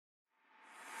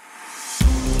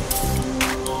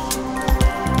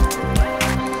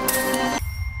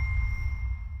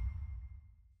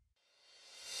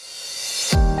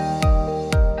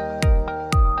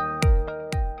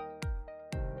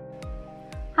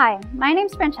Hi, my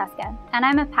name's Francesca, and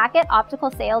I'm a Packet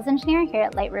Optical Sales Engineer here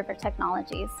at LightRiver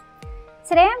Technologies.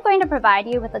 Today I'm going to provide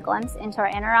you with a glimpse into our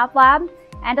Interop Lab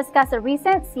and discuss a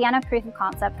recent Ciena proof of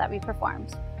concept that we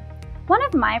performed. One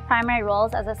of my primary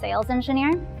roles as a sales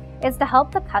engineer is to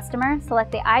help the customer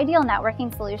select the ideal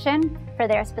networking solution for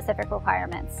their specific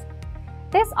requirements.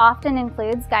 This often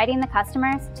includes guiding the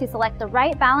customers to select the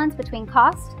right balance between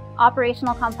cost,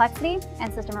 operational complexity,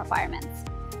 and system requirements.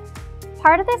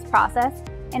 Part of this process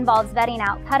involves vetting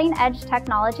out cutting-edge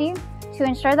technology to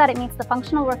ensure that it meets the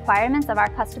functional requirements of our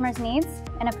customers' needs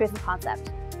in a proof of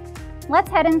concept. Let's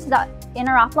head into the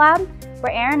Interop Lab,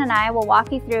 where Aaron and I will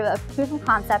walk you through a proof of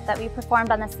concept that we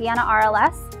performed on the Ciena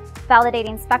RLS,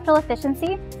 validating spectral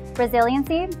efficiency,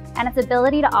 resiliency, and its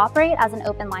ability to operate as an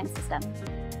open line system.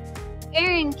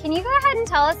 Aaron, can you go ahead and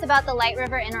tell us about the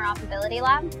LightRiver Interoperability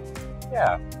Lab?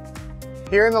 Yeah.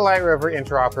 Here in the LightRiver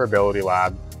Interoperability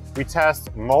Lab, we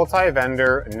test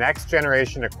multi-vendor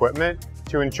next-generation equipment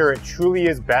to ensure it truly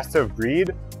is best of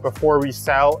breed before we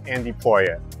sell and deploy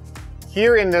it.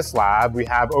 Here in this lab, we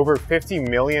have over $50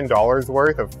 million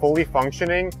worth of fully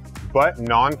functioning but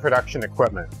non-production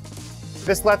equipment.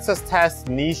 This lets us test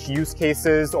niche use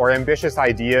cases or ambitious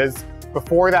ideas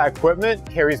before that equipment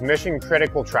carries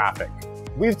mission-critical traffic.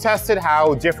 We've tested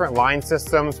how different line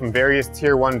systems from various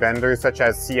Tier 1 vendors such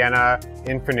as Ciena,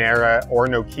 Infinera, or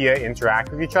Nokia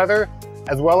interact with each other,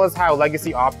 as well as how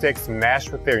legacy optics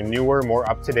mesh with their newer, more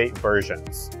up-to-date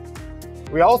versions.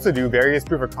 We also do various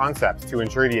proof of concepts to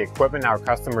ensure the equipment our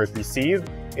customers receive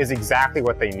is exactly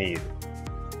what they need.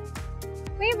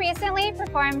 We recently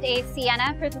performed a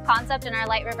Ciena proof of concept in our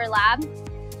LightRiver lab.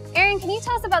 Aaron, can you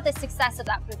tell us about the success of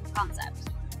that proof of concept?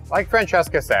 Like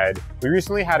Francesca said, we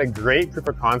recently had a great proof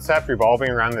of concept revolving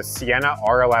around the Ciena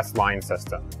RLS line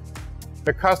system.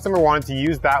 The customer wanted to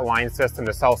use that line system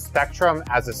to sell Spectrum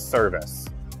as a service.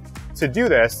 To do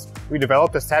this, we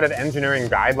developed a set of engineering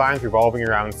guidelines revolving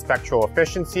around spectral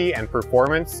efficiency and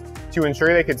performance to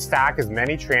ensure they could stack as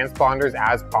many transponders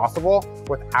as possible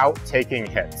without taking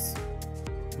hits.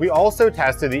 We also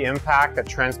tested the impact that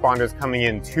transponders coming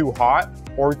in too hot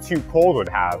or too cold would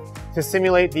have to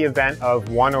simulate the event of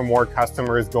one or more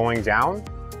customers going down.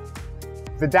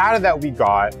 The data that we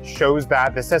got shows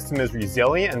that the system is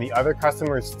resilient and the other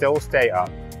customers still stay up.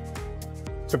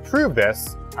 To prove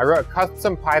this, I wrote a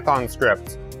custom Python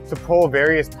script to pull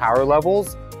various power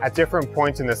levels at different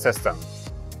points in the system.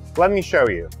 Let me show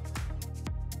you.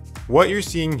 What you're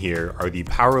seeing here are the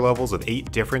power levels of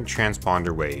 8 different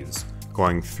transponder waves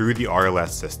going through the RLS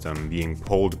system being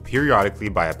pulled periodically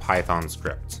by a Python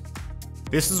script.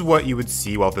 This is what you would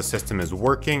see while the system is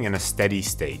working in a steady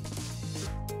state.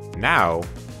 Now,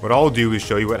 what I'll do is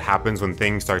show you what happens when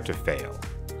things start to fail.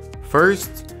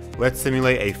 First, let's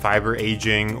simulate a fiber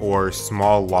aging or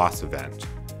small loss event.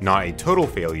 Not a total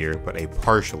failure, but a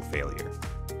partial failure.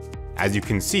 As you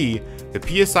can see, the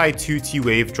PSI2T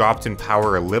wave dropped in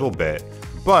power a little bit,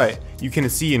 but you can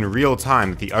see in real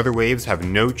time that the other waves have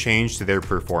no change to their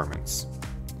performance.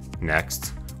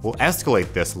 Next, we'll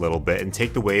escalate this a little bit and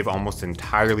take the wave almost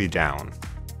entirely down.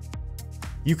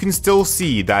 You can still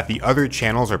see that the other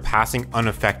channels are passing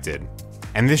unaffected,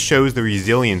 and this shows the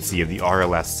resiliency of the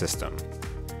RLS system.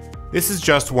 This is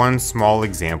just one small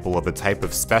example of the type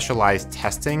of specialized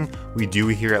testing we do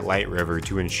here at LightRiver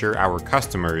to ensure our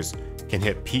customers can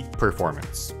hit peak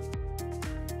performance.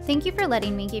 Thank you for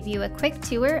letting me give you a quick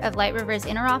tour of LightRiver's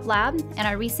Interop Lab and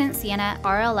our recent Ciena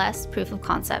RLS proof of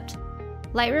concept.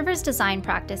 LightRiver's design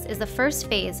practice is the first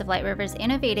phase of LightRiver's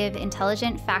innovative,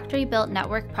 intelligent, factory-built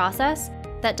network process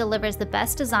that delivers the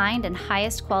best designed and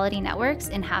highest quality networks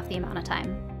in half the amount of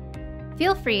time.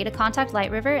 Feel free to contact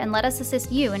LightRiver and let us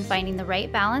assist you in finding the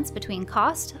right balance between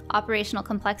cost, operational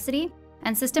complexity,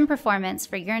 and system performance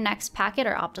for your next packet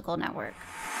or optical network.